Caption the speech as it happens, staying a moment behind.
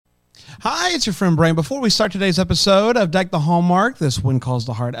Hi, it's your friend Brain. Before we start today's episode of Deck the Hallmark, this When Calls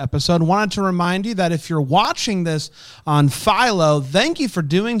the Heart episode, wanted to remind you that if you're watching this on Philo, thank you for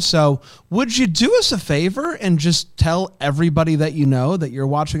doing so. Would you do us a favor and just tell everybody that you know that you're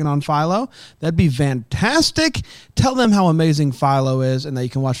watching it on Philo? That'd be fantastic. Tell them how amazing Philo is and that you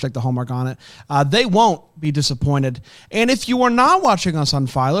can watch Deck the Hallmark on it. They won't be disappointed. And if you are not watching us on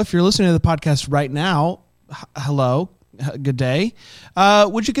Philo, if you're listening to the podcast right now, hello. Good day.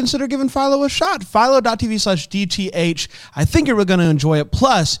 Would you consider giving Philo a shot? Philo.tv/DTH. I think you're really going to enjoy it.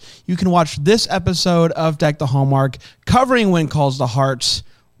 Plus, you can watch this episode of Deck the Hallmark covering When Calls the Hearts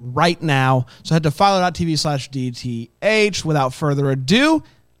right now. So head to Philo.tv/DTH. Without further ado,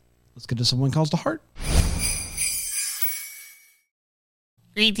 let's get to some When Calls the Heart.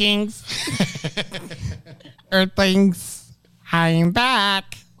 Greetings. Earthlings. I'm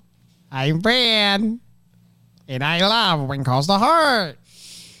back. I'm Bran. And I love When Calls the Heart.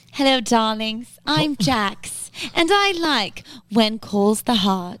 Hello, darlings. I'm Jax, and I like When Calls the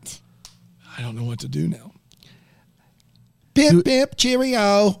Heart. I don't know what to do now. Pip, pip,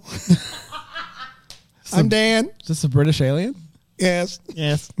 cheerio. I'm Dan. Is this a British alien? Yes.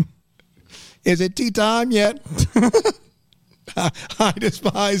 Yes. Is it tea time yet? I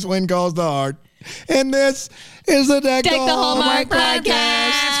despise When Calls the Heart. And this is the Deck the Hallmark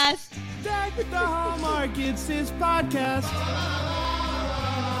podcast. Deck the Hallmark, it's his podcast.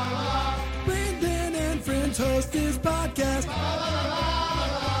 Brandon and friends host this podcast.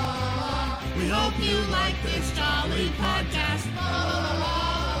 We hope you like this jolly podcast.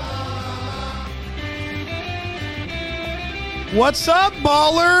 What's up,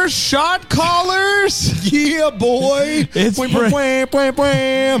 ballers, shot callers? Yeah, boy. It's Bran.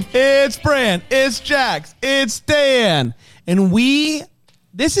 It's Bran. It's Jax. It's Dan. And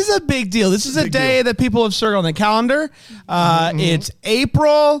this is a big deal. This is a day that people have circled on the calendar. It's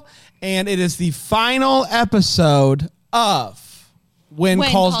April, and it is the final episode of When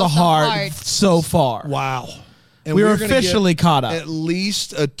Calls the Heart so far. Wow. And we were gonna officially get caught up. At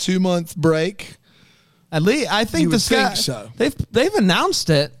least a 2-month break. At least I think You would think so. They've announced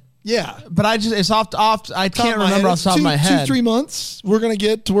it. Yeah. But it's off. I can't remember off the top of my head. 2-3 months, we're going to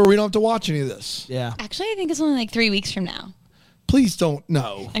get to where we don't have to watch any of this. Yeah. Actually, I think it's only like 3 weeks from now. Please don't.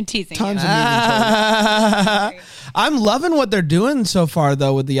 No. I'm teasing Time's you. a moving target. I'm loving what they're doing so far,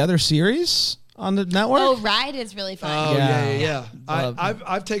 though, with the other series on the network. Oh, Ride is really fun. Oh, yeah. Love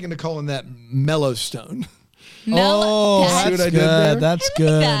I've taken to calling that Mellowstone. Oh, See that's what I did good. there? That's I like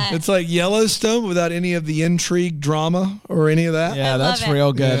good. that. It's like Yellowstone without any of the intrigue, drama, or any of that. Yeah, I that's love it.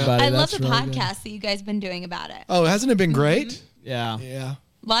 real good, Yeah. buddy. I love That's the really good. podcast that you guys have been doing about it. Oh, hasn't it been great? Yeah. Yeah. A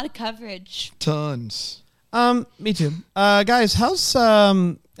lot of coverage. Tons. Me too. Guys, how's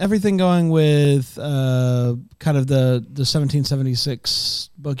everything going with kind of the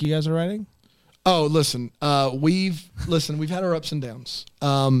 1776 book you guys are writing? Oh, listen, we've had our ups and downs.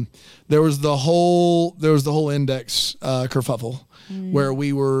 There was the whole index kerfuffle where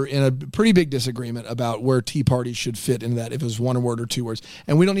we were in a pretty big disagreement about where Tea Party should fit into that, if it was one word or 2 words.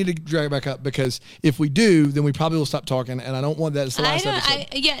 And we don't need to drag it back up, because if we do, then we probably will stop talking, and I don't want that as the last episode. I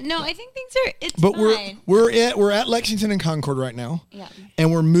think things are. It's But fine. we're at Lexington and Concord right now, Yeah.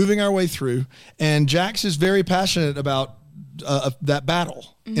 and we're moving our way through. And Jax is very passionate about that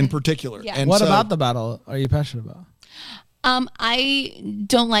battle in particular. Yeah. And What so- about the battle are you passionate about? I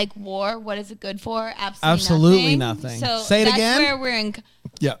don't like war. What is it good for? Absolutely nothing. So Say it that's again? where we're in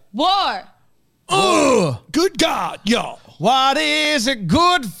Yeah. war. Oh, Good God, y'all. what is it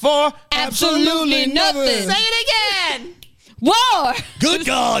good for? Absolutely nothing. Say it again. War. Good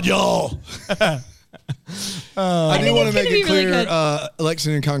God, y'all. I do want to make it clear.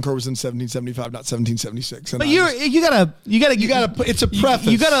 Lexington and Concord was in 1775, not 1776. But you gotta. It's a preface.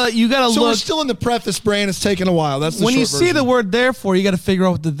 You gotta So we're look. still in the preface, Bran. It's taken a while. That's the When you short see version. the word therefore, you got to figure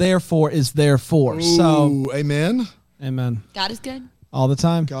out what the therefore is there for. So, Ooh, amen. amen. God is good. All the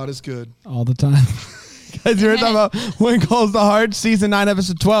time. God is good. All the time. Guys, you're talking about When Calls the Heart, season 9,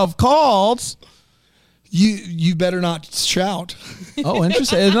 episode 12, called. You better not shout. Oh,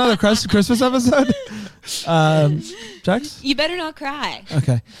 interesting. Is another Christmas episode? Jax? You better not cry.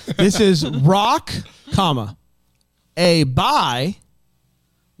 Okay. This is rock, comma, a bye,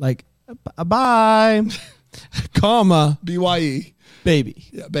 like a bye, comma, BYE. baby.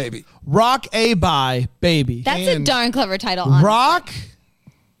 Yeah, baby. Rock a bye, baby. That's a And darn clever title. Honestly. Rock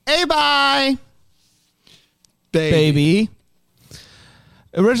a bye, baby.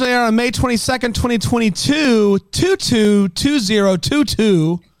 Originally aired on May 22nd, 2022,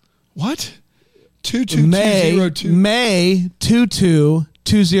 222022. What? 22202. May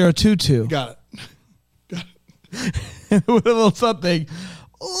 222022. Got it. With a little something.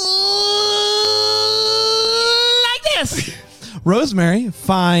 Ooh, Lucas. Rosemary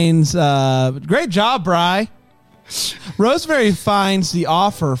finds, great job, Bri. Rosemary finds the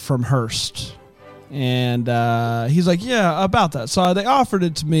offer from Hearst. And he's like, yeah, about that. So they offered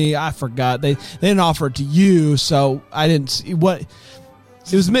it to me. I forgot. They didn't offer it to you, so I didn't see what.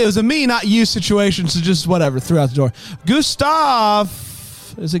 It was a me, not you situation, so just whatever, threw out the door.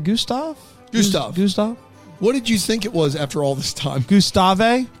 Gustav. Is it Gustav? Gustav. What did you think it was after all this time?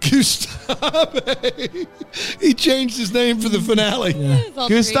 Gustave? Gustave. He changed his name for the finale. Yeah.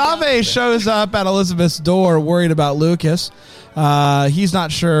 Gustave shows up at Elizabeth's door worried about Lucas. He's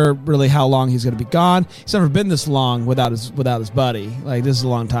not sure really how long he's going to be gone. He's never been this long without his buddy. Like, this is a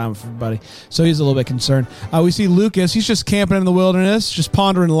long time for buddy. So he's a little bit concerned. We see Lucas. He's just camping in the wilderness, just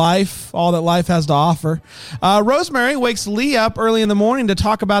pondering life, all that life has to offer. Rosemary wakes Lee up early in the morning to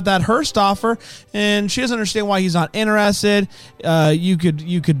talk about that Hearst offer, and she doesn't understand why he's not interested. You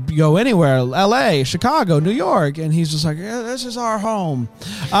could go anywhere, L.A., Chicago, New York, and he's just like, yeah, this is our home.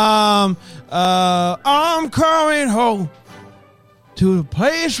 I'm coming home to the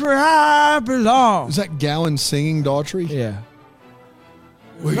place where I belong. Is that Gowan singing Daughtry? Yeah.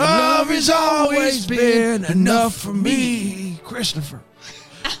 Where love has always been enough for me. Christopher.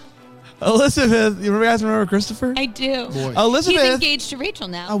 Elizabeth, you guys remember Christopher? I do. Boy. Elizabeth. He's engaged to Rachel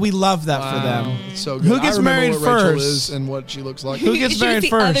now. Oh, we love that for them. It's so good. Who gets I remember married what Rachel first? is and what she looks like. Who gets She was married the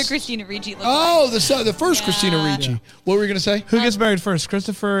first? other Christina Ricci looked The first Yeah. Christina Ricci. Yeah. What were you going to say? Who gets married first,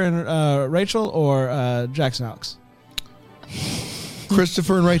 Christopher and Rachel or Jackson Alex?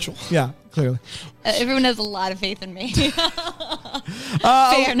 Christopher and Rachel. Yeah, clearly. Everyone has a lot of faith in me.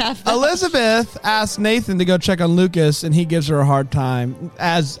 Fair enough. though. Elizabeth asks Nathan to go check on Lucas, and he gives her a hard time,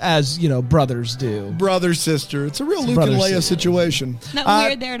 as you know, brothers do. Brother, sister. It's a real Luke brother, and Leia sister. situation. Not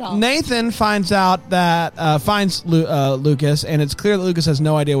weird there at all. Nathan finds out that finds Lucas, and it's clear that Lucas has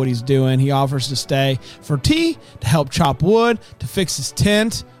no idea what he's doing. He offers to stay for tea, to help chop wood, to fix his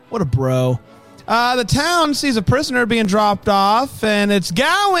tent. What a bro. The town sees a prisoner being dropped off, and it's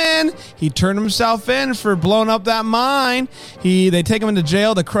Gowan. He turned himself in for blowing up that mine. They take him into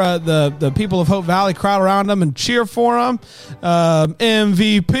jail. The people of Hope Valley crowd around him and cheer for him.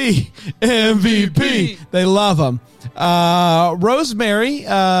 MVP, MVP. They love him. Rosemary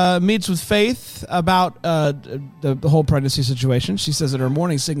meets with Faith about the whole pregnancy situation. She says that her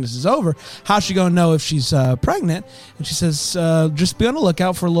morning sickness is over. How's she going to know if she's pregnant? And she says, just be on the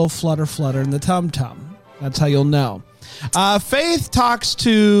lookout for a little flutter in the tum-tum. That's how you'll know. Faith talks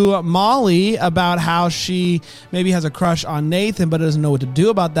to Molly about how she maybe has a crush on Nathan, but doesn't know what to do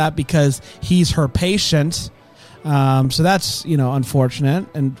about that because he's her patient. So that's, unfortunate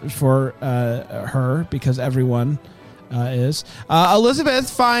and for her because everyone is. Elizabeth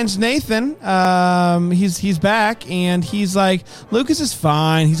finds Nathan. He's back, and he's like, Lucas is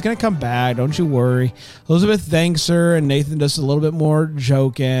fine. He's going to come back. Don't you worry. Elizabeth thanks her, and Nathan does a little bit more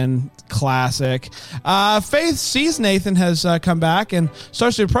joking. Classic. Faith sees Nathan has come back and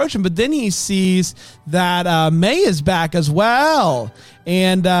starts to approach him, but then he sees that May is back as well.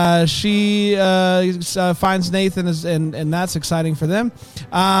 And she finds Nathan, and that's exciting for them.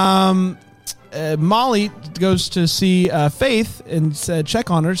 Molly goes to see Faith and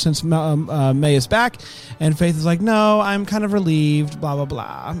check on her since May is back. And Faith is like, no, I'm kind of relieved, blah, blah,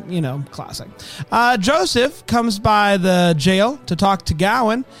 blah. Classic. Joseph comes by the jail to talk to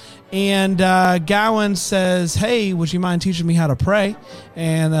Gowan. And Gowan says, hey, would you mind teaching me how to pray?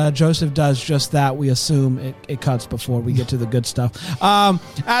 And Joseph does just that. We assume it cuts before we get to the good stuff.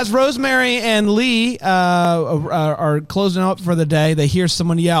 As Rosemary and Lee are closing up for the day, they hear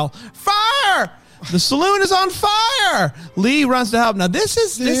someone yell, fire! The saloon is on fire! Lee runs to help. Now, this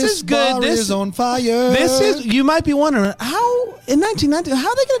is good. Bar This is on fire. you might be wondering, how, in 1990, how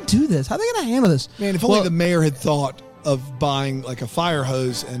are they going to do this? How are they going to handle this? Man, if only the mayor had thought of buying like a fire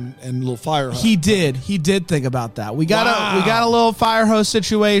hose and a little fire hose. He did think about that. We got a little fire hose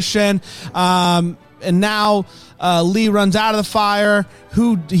situation. And now Lee runs out of the fire.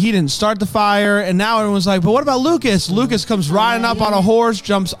 He didn't start the fire, and now everyone's like, but what about Lucas? Lucas comes riding up on a horse,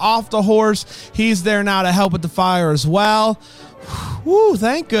 jumps off the horse. He's there now to help with the fire as well. Woo,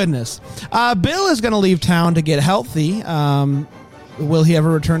 thank goodness. Bill is going to leave town to get healthy. Will he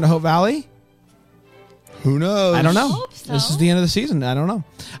ever return to Hope Valley? Who knows? I don't know. Hope so. This is the end of the season. I don't know.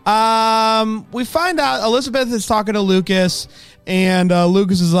 We find out Elizabeth is talking to Lucas, and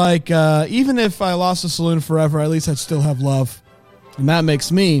Lucas is like, even if I lost the saloon forever, at least I'd still have love. And that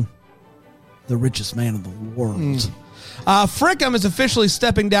makes me the richest man in the world. Frickham is officially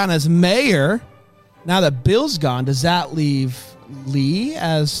stepping down as mayor. Now that Bill's gone, does that leave Lee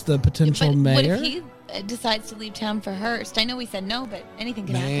as the potential But mayor? what if he decides to leave town for Hearst? I know we said no, but anything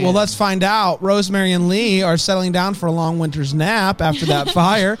could happen. Well, let's find out. Rosemary and Lee are settling down for a long winter's nap after that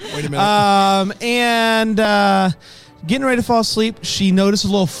fire. Wait a minute. And getting ready to fall asleep, she notices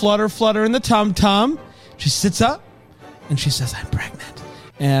a little flutter in the tum-tum. She sits up, and she says, I'm pregnant.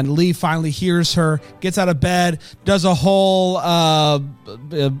 And Lee finally hears her, gets out of bed, does a whole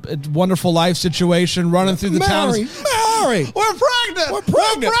wonderful life situation, running through the town. Mary! We're pregnant! We're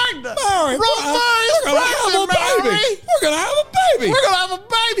pregnant! Mary! Rosemary's pregnant, Mary! We're going to have a baby! We're going to have a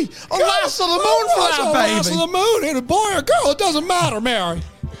baby! On the last of the moon for that baby! Last of the moon, and a boy or girl, it doesn't matter, Mary.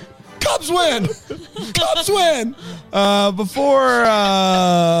 Cubs win! Cubs win!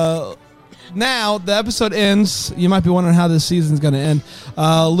 Now, the episode ends. You might be wondering how this season's going to end.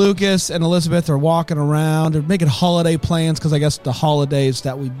 Lucas and Elizabeth are walking around. They're making holiday plans because I guess the holidays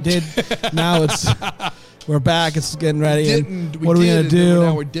that we did. Now we're back. It's getting ready. What are we going to do?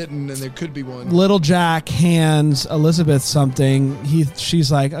 Now we didn't, and there could be one. Little Jack hands Elizabeth something.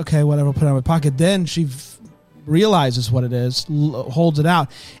 She's like, okay, whatever, put it in my pocket. Then she realizes what it is, holds it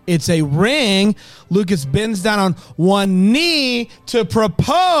out. It's a ring. Lucas bends down on one knee to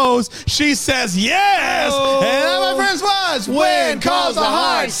propose. She says yes. And that, my friends, was When Calls the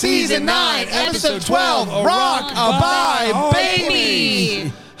Heart, Season 9, Episode 12, Rock-A-Bye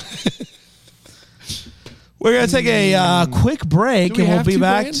Baby. We're going to take a quick break, and we'll be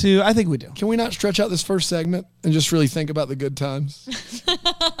back to, I think we do. Can we not stretch out this first segment and just really think about the good times?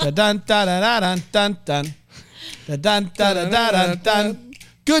 Dun-dun-dun-dun-dun-dun. Dun-dun-dun-dun-dun-dun.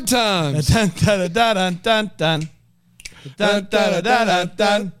 Good times. Dun-dun-dun-dun-dun.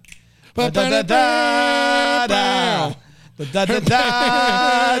 Dun-dun-dun-dun-dun. Da-da-da-da.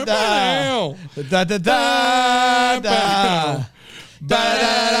 Da-da-da-da. Da-da-da-da.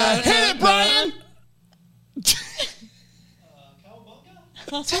 Da-da-da. Hit it, Brian!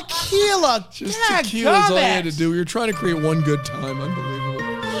 Tequila. Just tequila is all you had to do. We were trying to create one good time. Unbelievable.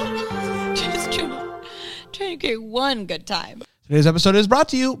 Just trying to create one good time. Today's episode is brought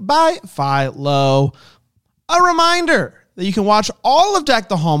to you by Philo. A reminder that you can watch all of Deck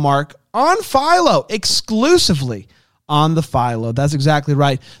the Hallmark on Philo, exclusively on the Philo. That's exactly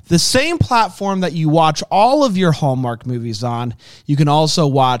right. The same platform that you watch all of your Hallmark movies on, you can also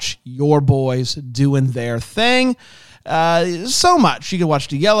watch your boys doing their thing. So much. You can watch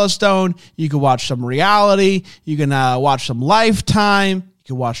the Yellowstone. You can watch some reality. You can watch some Lifetime. You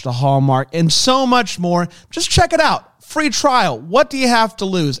can watch the Hallmark and so much more. Just check it out. Free trial. What do you have to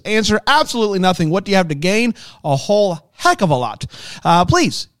lose? Answer absolutely nothing. What do you have to gain? A whole heck of a lot.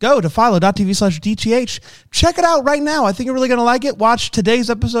 Please go to philo.tv/DTH. Check it out right now. I think you're really going to like it. Watch today's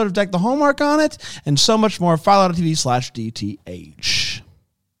episode of Deck the Hallmark on it and so much more. philo.tv/DTH.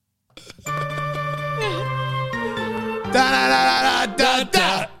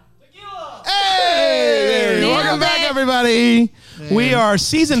 Hey! Welcome back, everybody. We are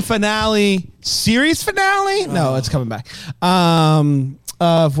season finale, series finale? No, it's coming back.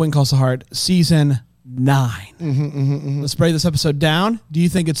 Of When Calls the Heart, season 9. Let's break this episode down. Do you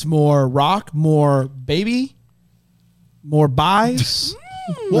think it's more rock, more baby, more buys?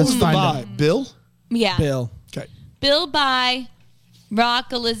 What was the buy? Bill? Yeah. Bill. Okay. Bill by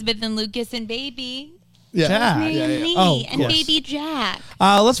Rock, Elizabeth, and Lucas, and baby. Yeah. Jack. Lee Oh, and yes. baby Jack.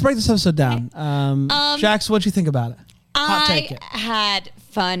 Let's break this episode down. Jax, what'd you think about it? Hot take I it. had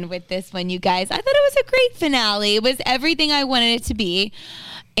fun with this one, you guys. I thought it was a great finale. It was everything I wanted it to be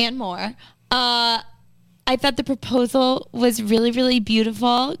and more. I thought the proposal was really, really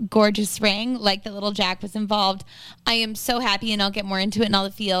beautiful. Gorgeous ring, like that little Jack was involved. I am so happy, and I'll get more into it and all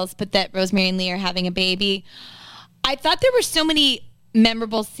the feels, but that Rosemary and Lee are having a baby. I thought there were so many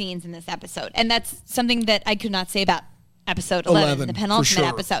memorable scenes in this episode, and that's something that I could not say about episode 11, the penultimate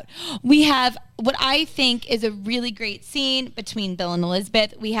episode. We have what I think is a really great scene between Bill and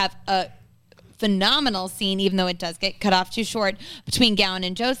Elizabeth. We have a phenomenal scene, even though it does get cut off too short, between Gowan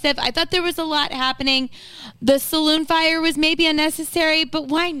and Joseph. I thought there was a lot happening. The saloon fire was maybe unnecessary, but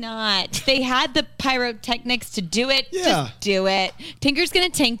why not? They had the pyrotechnics to do it. Yeah. Just do it. Tinker's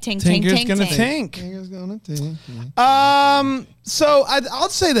gonna tink. Tinker's gonna tink. So I'll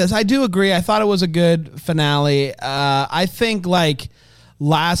say this. I do agree. I thought it was a good finale. I think like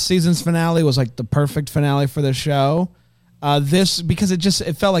last season's finale was like the perfect finale for the show. This, because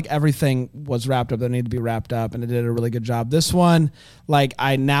it felt like everything was wrapped up that needed to be wrapped up, and it did a really good job. This one, like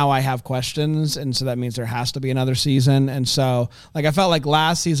I have questions, and so that means there has to be another season. And so like I felt like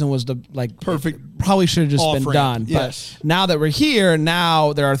last season was the perfect, probably should have just been off-ramp. done. Yes. But now that we're here,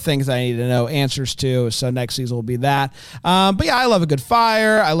 now there are things I need to know answers to. So next season will be that. But yeah, I love a good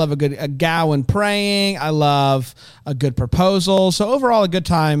fire. I love a Gowan praying. I love a good proposal. So overall, a good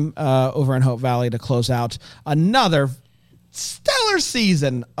time over in Hope Valley to close out another stellar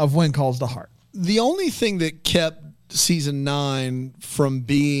season of When Calls the Heart. The only thing that kept season 9 from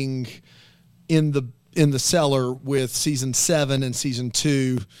being in the cellar with season 7 and season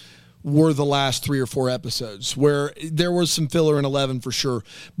 2 were the last 3 or 4 episodes, where there was some filler in 11 for sure.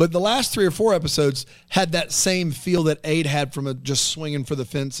 But the last 3 or 4 episodes had that same feel that 8 had from just swinging for the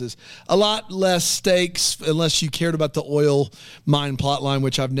fences. A lot less stakes, unless you cared about the oil mine plotline,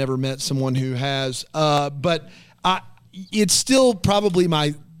 which I've never met someone who has. But it's still probably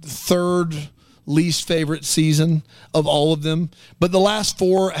my third least favorite season of all of them. But the last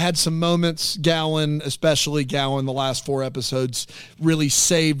 4 had some moments. Especially Gowan, the last 4 episodes really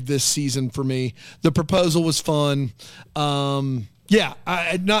saved this season for me. The proposal was fun. Not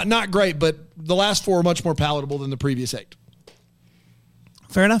great, but the last 4 are much more palatable than the previous 8.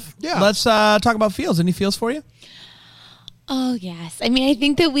 Fair enough. Yeah. Let's talk about feels. Any feels for you? Oh, yes. I mean, I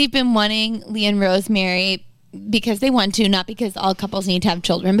think that we've been wanting Lee and Rosemary because they want to, not because all couples need to have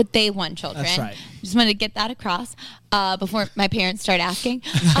children, but they want children. That's right. Just wanted to get that across before my parents start asking.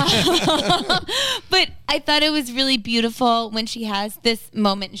 But I thought it was really beautiful when she has this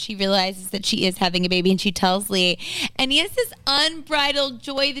moment and she realizes that she is having a baby and she tells Lee. And he has this unbridled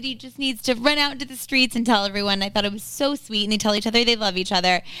joy that he just needs to run out into the streets and tell everyone. I thought it was so sweet. And they tell each other they love each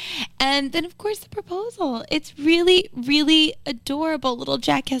other. And then, of course, the proposal. It's really, really adorable. Little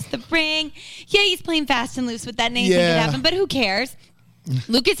Jack has the ring. Yeah, he's playing fast and loose with that name. Yeah. Could happen, but who cares?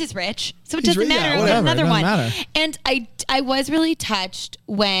 Lucas is rich, so it He's doesn't rich, matter. yeah, We have whatever, another it doesn't one. matter. And I was really touched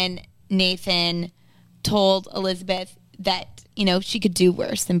when Nathan told Elizabeth that, she could do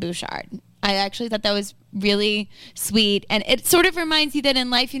worse than Bouchard. I actually thought that was really sweet. And it sort of reminds you that in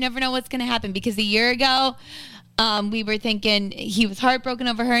life, you never know what's going to happen. Because a year ago, we were thinking he was heartbroken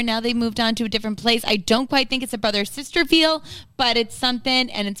over her. Now they moved on to a different place. I don't quite think it's a brother-sister feel, but it's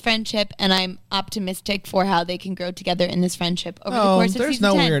something, and it's friendship, and I'm optimistic for how they can grow together in this friendship over the course of there's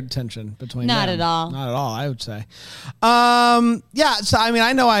season no 10. weird tension between Not them. at all. Not at all, I would say. So I mean,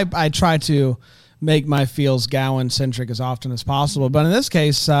 I know I try to make my feels Gowan centric as often as possible, but in this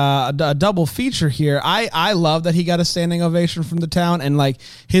case, a double feature here. I love that he got a standing ovation from the town, and like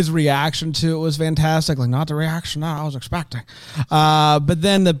his reaction to it was fantastic. Like not the reaction that I was expecting, but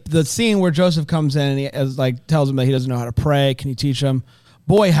then the scene where Joseph comes in and he tells him that he doesn't know how to pray. Can you teach him?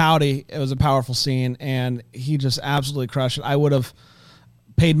 Boy, howdy, it was a powerful scene, and he just absolutely crushed it. I would have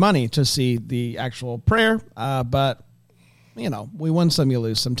paid money to see the actual prayer, but we win some, you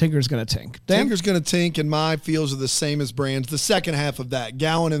lose some. Tinker's going to tink. Dan? Tinker's going to tink, and my feels are the same as Brand's. The second half of that,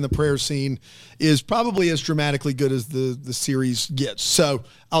 Gowan in the prayer scene, is probably as dramatically good as the series gets. So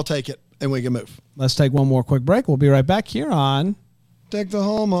I'll take it, and we can move. Let's take one more quick break. We'll be right back here on Take the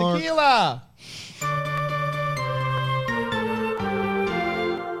Hallmark. Tequila.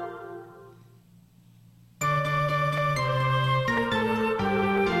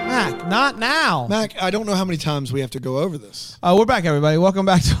 Mac, not now. Mac, I don't know how many times we have to go over this. We're back, everybody. Welcome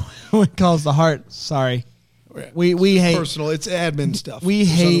back to What Calls the Heart. Sorry. We hate personal. It's admin stuff. We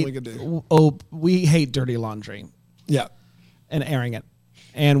There's nothing hate we can do. we hate dirty laundry Yeah. and airing it,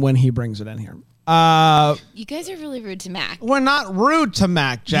 and when he brings it in here. You guys are really rude to Mac. We're not rude to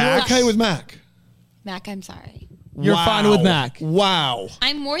Mac, Jack. You're okay with Mac? Mac, I'm sorry. You're fine with Mac. Wow.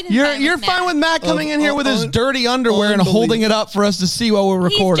 I'm more than You're fine with fine with Mac coming in here with his dirty underwear and holding it up for us to see while we're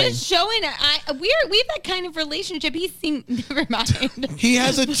recording. He's just showing it. We've that kind of relationship. He's seen. Never mind. He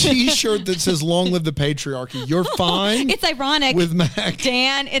has a T-shirt that says "Long live the patriarchy." You're fine. It's ironic with Mac.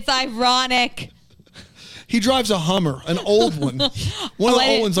 Dan, it's ironic. He drives a Hummer, an old one. One of the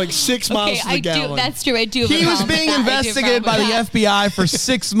old ones, like 6 miles to the gallon. That's true. I do. He was being investigated by the FBI for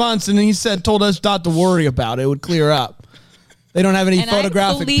 6 months, and he told us not to worry about it. It would clear up. They don't have any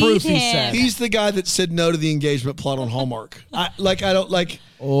photographic proof, he said. He's the guy that said no to the engagement plot on Hallmark.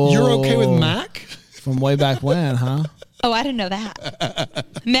 You're okay with Mac? From way back when, huh? Oh, I didn't know that.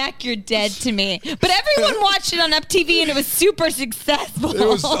 Mac, you're dead to me. But everyone watched it on Up TV, and it was super successful. It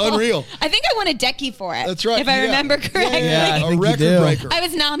was unreal. I think I won a Decky for it. That's right. If I remember correctly. Yeah, I a think you record do. breaker. I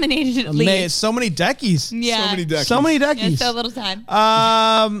was nominated at least. So many deckies. Yeah. So many decades. So many Yeah, deckies. so little time.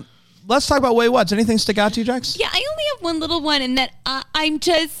 Let's talk about Way What's. Anything stick out to you, Jax? Yeah, I only have one little one, and that I'm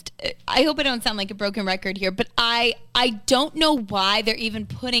just, I hope I don't sound like a broken record here, but I don't know why they're even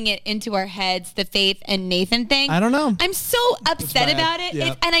putting it into our heads, the Faith and Nathan thing. I don't know. I'm so upset about it.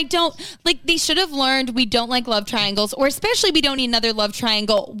 Yeah. And I don't, like, they should have learned we don't like love triangles, or especially we don't need another love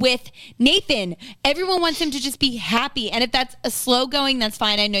triangle with Nathan. Everyone wants him to just be happy. And if that's a slow going, that's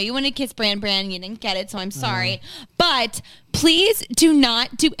fine. I know you want to kiss Bran, and you didn't get it, so I'm sorry. But please do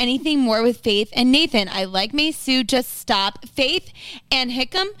not do anything more with Faith and Nathan. I like May Sue. Just stop. Faith and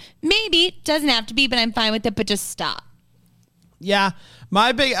Hickam, maybe, doesn't have to be, but I'm fine with it, but just stop. Yeah,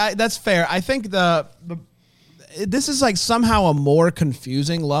 that's fair. I think this is like somehow a more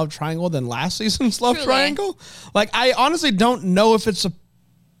confusing love triangle than last season's love Truly. triangle. Like, I honestly don't know if it's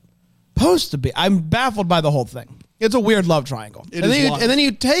supposed to be. I'm baffled by the whole thing. It's a weird love triangle. It and, is then wild. and then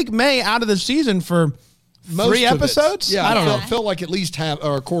you take May out of the season for Most 3 of it. episodes? Yeah, I don't know. It felt like at least half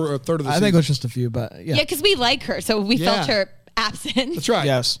or a quarter, or a third of the I season. think it was just a few, but yeah. Yeah, because we like her, so we felt Yeah. her absent. That's right.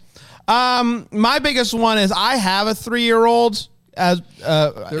 Yes. My biggest one is I have a 3-year-old as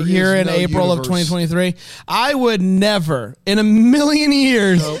here is in no April of universe. 2023. I would never in a million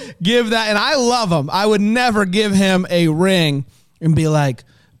years give that, and I love him. I would never give him a ring and be like,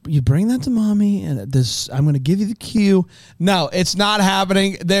 you bring that to mommy and this, I'm going to give you the cue. No, it's not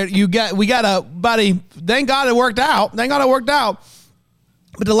happening. We got a buddy. Thank God it worked out.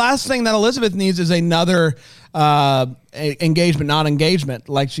 But the last thing that Elizabeth needs is another engagement, not engagement,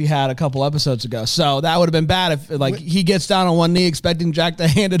 like she had a couple episodes ago. So that would have been bad if he gets down on one knee expecting Jack to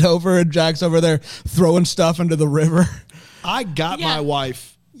hand it over, and Jack's over there throwing stuff into the river. I got Yeah. my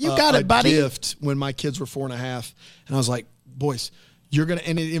wife You got it, buddy. gift when my kids were 4.5, and I was like, boys, you're gonna,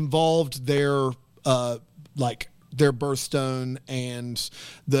 and it involved their their birthstone and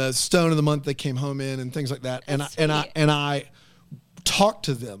the stone of the month they came home in and things like that. And I talked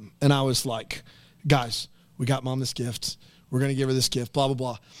to them, and I was like, guys, we got mom this gift. We're going to give her this gift, blah, blah,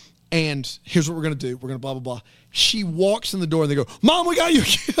 blah. And here's what we're going to do. We're going to blah, blah, blah. She walks in the door and they go, Mom, we got you a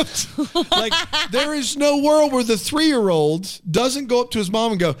gift. Like, there is no world where the 3-year-old doesn't go up to his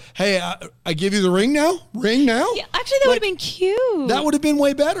mom and go, hey, I give you the ring now? Ring now? Yeah, actually, that would have been cute. That would have been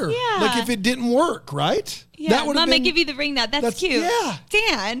way better. Yeah. Like, if it didn't work, right? Yeah, That would have Mom, I been, give you the ring now. That's cute. Yeah.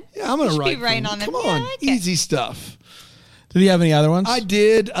 Dan. Yeah, I'm going to you should write be writing them. on them. Come Yeah, on. I like it. Easy stuff. Did you have any other ones? I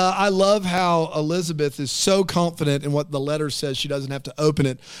did. I love how Elizabeth is so confident in what the letter says she doesn't have to open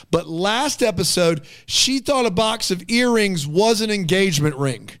it. But last episode, she thought a box of earrings was an engagement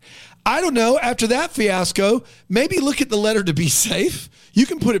ring. I don't know. After that fiasco, maybe look at the letter to be safe. You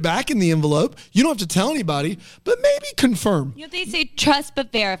can put it back in the envelope. You don't have to tell anybody, but maybe confirm. You know, they say trust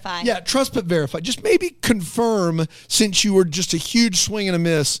but verify. Yeah, trust but verify. Just maybe confirm, since you were just a huge swing and a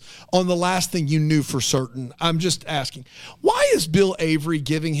miss on the last thing you knew for certain. I'm just asking, why is Bill Avery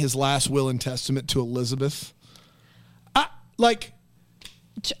giving his last will and testament to Elizabeth?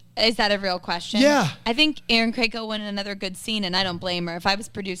 Is that a real question? Yeah. I think Aaron Krakow wanted another good scene, and I don't blame her. If I was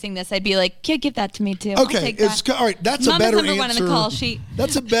producing this, I'd be like, "Kid, give that to me too." I'll Okay, take that. all right. That's Mama's a better number answer. one on the call sheet.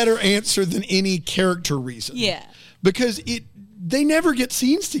 That's a better answer than any character reason. Yeah. because they never get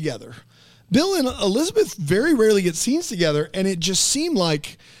scenes together. Bill and Elizabeth very rarely get scenes together, and it just seemed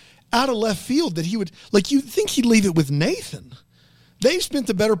like out of left field that he would, like, you'd think he'd leave it with Nathan. They've spent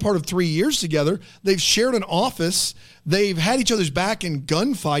the better part of 3 years together. They've shared an office. They've had each other's back in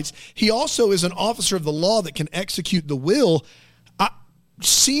gunfights. He also is an officer of the law that can execute the will.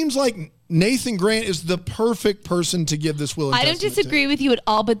 Seems like Nathan Grant is the perfect person to give this will and I don't testament disagree with you at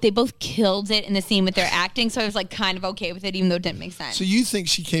all, but they both killed it in the scene with their acting, so I was like kind of okay with it, even though it didn't make sense. So you think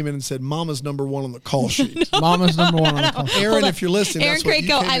she came in and said, Mama's number one on the call sheet? Mama's number one on the call. Aaron, if you're listening, Aaron that's what you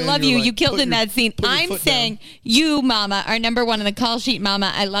Krakow, came I in, love you're you. like, You killed put in your- that scene. put your I'm foot saying down. you, Mama, are number one on the call sheet,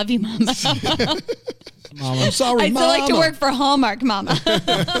 Mama. I love you, Mama. I'm sorry, I still Mama. like to work for Hallmark, Mama.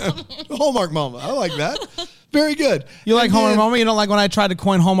 Hallmark Mama. I like that. Very good. You like And Hallmark then- Mama? You don't like when I tried to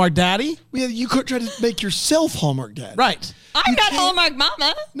coin Hallmark Daddy? Yeah, you could try to make yourself Hallmark Dad. Right. I'm not can't- Hallmark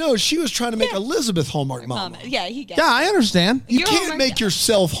Mama. No, she was trying to make Elizabeth Hallmark Mama. Yeah, he gets Yeah, it. I understand. You You're can't Hallmark make Dad.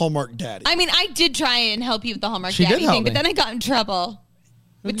 yourself Hallmark Daddy. I mean, I did try and help you with the Hallmark She did Daddy help thing, but me. then I got in trouble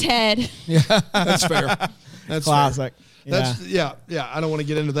with Ted. That's fair. That's Classic. Fair. That's yeah. I don't want to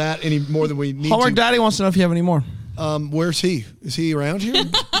get into that any more than we need Hallmark to. Daddy wants to know if you have any more. Where's he? Is he around here?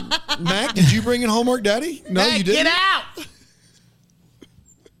 Mac, did you bring in Hallmark Daddy? No, you didn't. Get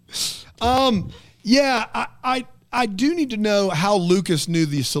out! Yeah, I do need to know how Lucas knew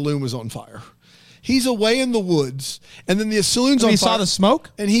the saloon was on fire. He's away in the woods, and then the saloon's on He fire. saw the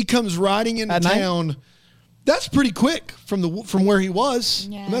smoke? and he comes riding into At night? town. That's pretty quick from where he was.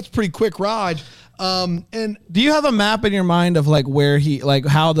 Yeah. And that's a pretty quick ride. And Do you have a map in your mind of like where he, like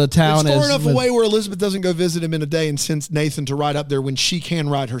how the town it's is? far enough away where Elizabeth doesn't go visit him in a day and sends Nathan to ride up there when she can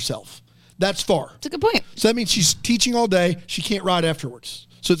ride herself. That's far. It's a good point. So that means she's teaching all day. She can't ride afterwards.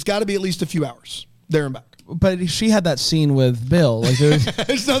 So it's got to be at least a few hours there and back. But she had that scene with Bill. Like there's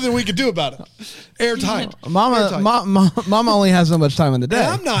There's nothing we can do about it. Airtight. Mama, Airtight. Mama only has so much time in the day. And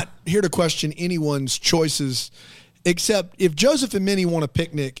I'm not here to question anyone's choices, except if Joseph and Minnie want a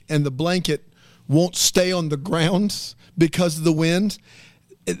picnic and the blanket won't stay on the ground because of the wind,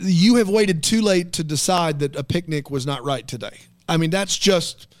 you have waited too late to decide that a picnic was not right today. I mean, that's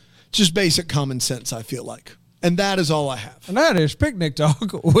just basic common sense, I feel like. And that is all I have. And that is Picnic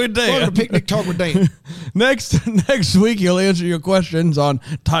Talk with Dan. Welcome to Picnic Talk with Dan. Next week, he'll answer your questions on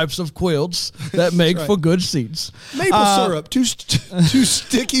types of quilts that make right. for good seats. Maple syrup, too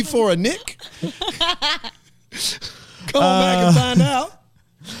sticky for a nick? Come on back and find out.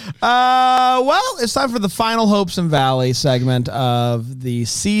 Well, it's time for the final Hopes and Valley segment of the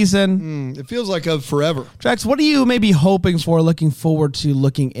season. It feels like of forever. Drex, what are you maybe hoping for, looking forward to,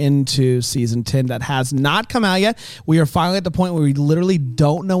 looking into season 10 that has not come out yet? We are finally at the point where we literally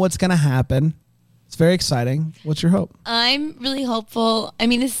don't know what's going to happen. It's very exciting. What's your hope? I'm really hopeful. I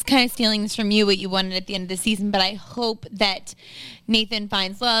mean, this is kind of stealing this from you, what you wanted at the end of the season, but I hope that Nathan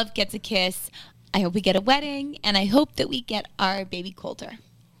finds love, gets a kiss. I hope we get a wedding, and I hope that we get our baby Coulter.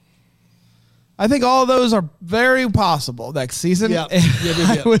 I think all of those are very possible next season. Yeah.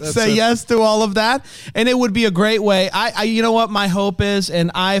 I would That's say it. yes to all of that. And it would be a great way. I you know what my hope is, and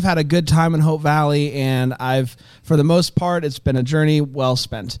I've had a good time in Hope Valley, and for the most part, it's been a journey well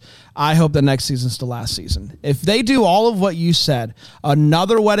spent. I hope the next season's the last season. If they do all of what you said,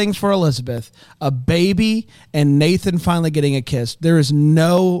 another wedding for Elizabeth, a baby, and Nathan finally getting a kiss, there is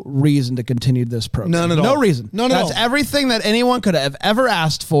no reason to continue this program. None at all. No reason. None at That's all. everything that anyone could have ever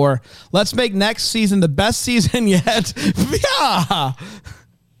asked for. Let's make next season the best season yet. Yeah.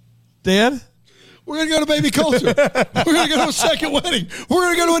 Dan? We're going to go to Baby Coulter. We're going to go to a second wedding. We're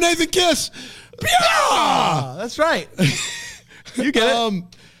going to go to a Nathan kiss. Yeah! That's right. You get it.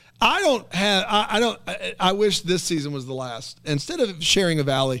 I wish this season was the last. Instead of sharing a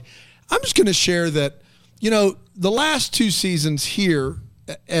valley, I'm just going to share that, the last two seasons here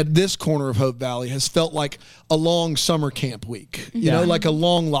at this corner of Hope Valley has felt like a long summer camp week, like a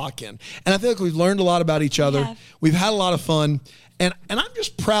long lock-in. And I feel like we've learned a lot about each other. Yeah. We've had a lot of fun. And I'm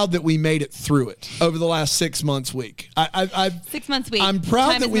just proud that we made it through it over the last 6 months week. 6 months week. I'm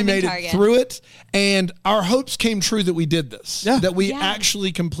proud Time that is we moving made target. it through it, and our hopes came true that we did this. Yeah. That we Yeah.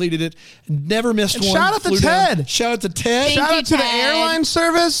 actually completed it, never missed And one. shout out to flew down. Ted. Shout out to Ted. Thank Shout you, out to the Ted. airline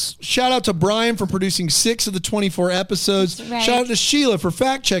service. Shout out to Brian for producing 6 of the 24 episodes. That's right. Shout out to Sheila for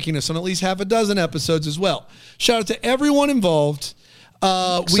fact checking us on at least half a dozen episodes as well. Shout out to everyone involved.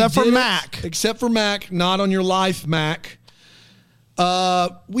 Except for Mac. Except for Mac, not on your life, Mac.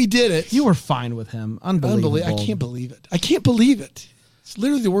 We did it. You were fine with him. Unbelievable. I can't believe it. I can't believe it. It's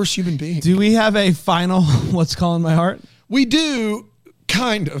literally the worst human being. Do we have a final What's Calling My Heart? We do,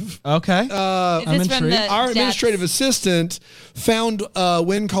 kind of. Okay. Is this I'm from intrigued. the Our depths? administrative assistant found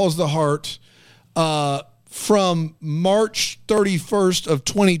When Calls the Heart from March 31st of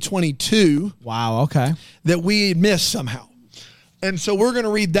 2022 Wow. Okay. that we had missed somehow. And so we're going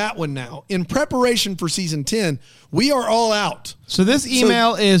to read that one now. In preparation for season 10, we are all out. So this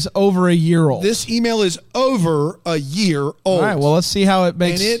email is over a year old. This email is over a year old. All right. Well, let's see how it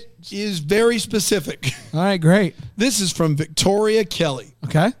makes. and it is very specific. All right. Great. This is from Victoria Kelly.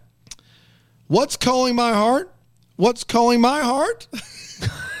 Okay. What's calling my heart? What's calling my heart?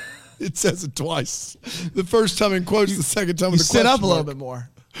 It says it twice. The first time in quotes, the second time in You the sit question up a little mark. bit more.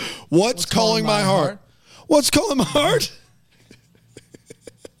 What's calling my heart? What's calling my heart?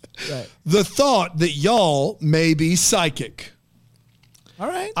 Right. The thought that y'all may be psychic. All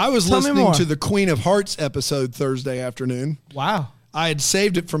right. I was Tell me listening more. to the Queen of Hearts episode Thursday afternoon. Wow. I had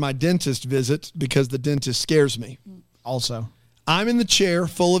saved it for my dentist visit because the dentist scares me. Also. I'm in the chair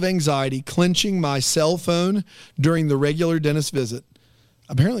full of anxiety, clenching my cell phone during the regular dentist visit.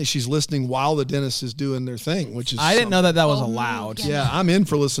 Apparently she's listening while the dentist is doing their thing, which is I didn't know that was Oh, allowed. yeah. Yeah, I'm in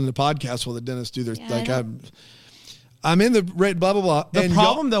for listening to podcasts while the dentists do their Yeah, I don't- I'm in the blah blah blah. The and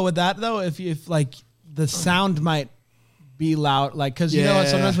problem though with that though, if like the sound might be loud, like because you know what,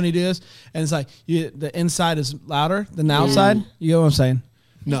 Yeah. sometimes when you do this and it's like the inside is louder than the outside. You know what I'm saying?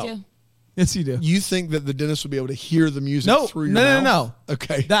 no, do. Yes, you do. you think that the dentist would be able to hear the music No, through your no, no, mouth? no.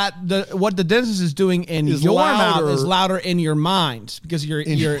 Okay, That what the dentist is doing in Is your louder. mouth is louder in your mind because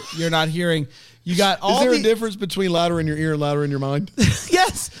you're not hearing. You got all is there the a difference between louder in your ear and louder in your mind?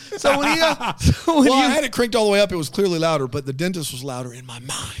 yes. So when you Well, I had it cranked all the way up. It was clearly louder, but the dentist was louder in my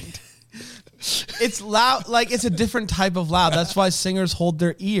mind. It's loud. Like it's a different type of loud. That's why singers hold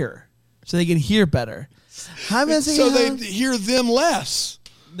their ear so they can hear better. So they hear them less.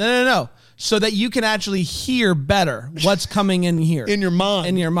 No. So that you can actually hear better what's coming in here. In your mind.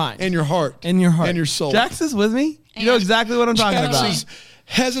 In your mind. In your heart. In your heart. And your soul. Jax is with me. You know exactly what I'm talking Jax about. is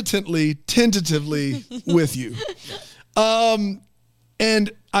hesitantly, tentatively with you.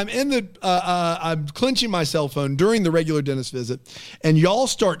 And I'm I'm clenching my cell phone during the regular dentist visit, and y'all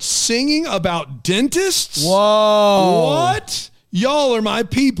start singing about dentists? Whoa. What? Y'all are my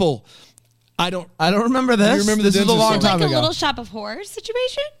people. I don't remember this. You remember this the is a long dentist time Like ago. a Little Shop of Horrors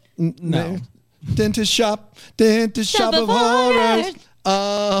situation? No. Dentist shop of horrors.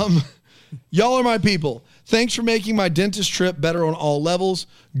 Y'all are my people. Thanks for making my dentist trip better on all levels.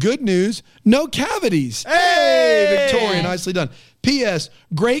 Good news, no cavities. Hey, Victoria, nicely done. P.S.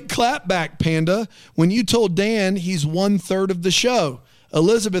 Great clapback, Panda. When you told Dan he's 1/3 of the show.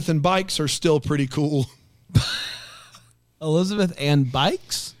 Elizabeth and bikes are still pretty cool. Elizabeth and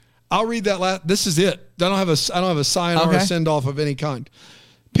bikes? I'll read that last. This is it. I don't have a sign or a send off of any kind.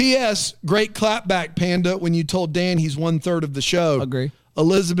 P.S. Great clapback, Panda. When you told Dan he's 1/3 of the show. Agree.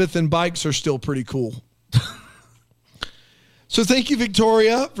 Elizabeth and bikes are still pretty cool. So thank you,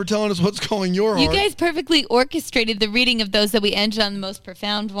 Victoria, for telling us what's going your heart. You guys perfectly orchestrated the reading of those that we ended on the most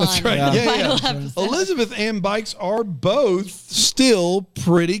profound one. That's right. Yeah. Elizabeth and bikes are both still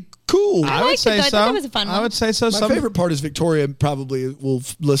pretty cool. I would say so. I thought that was a fun one. I would say so. My favorite part is Victoria probably will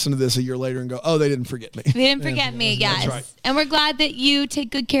listen to this a year later and go, oh, they didn't forget me. They didn't forget me, yes. right. And we're glad that you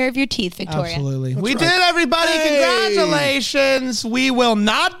take good care of your teeth, Victoria. Absolutely. We right. did, everybody. Hey. Congratulations. We will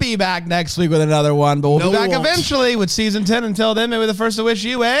not be back next week with another one, but we'll No, be back we won't. eventually with season 10. Until then, may we be the first to wish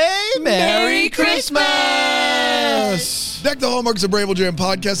you a Merry Christmas. Deck the Hallmark's a Bramble Jam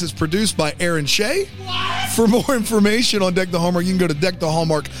podcast is produced by Aaron Shea. For more information on Deck the Hallmark, you can go to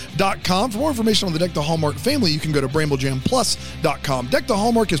deckthehallmark.com. For more information on the Deck the Hallmark family, you can go to bramblejamplus.com. Deck the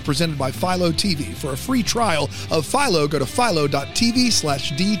Hallmark is presented by Philo TV. For a free trial of Philo, go to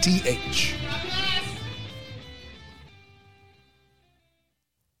philo.tv/DTH.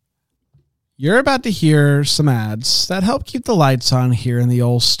 You're about to hear some ads that help keep the lights on here in the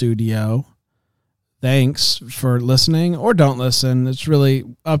old studio. Thanks for listening or don't listen. It's really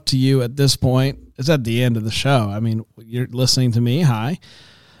up to you at this point. It's at the end of the show. I mean, you're listening to me. Hi.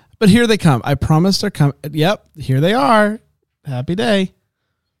 But here they come. I promise they're coming. Yep, here they are. Happy day.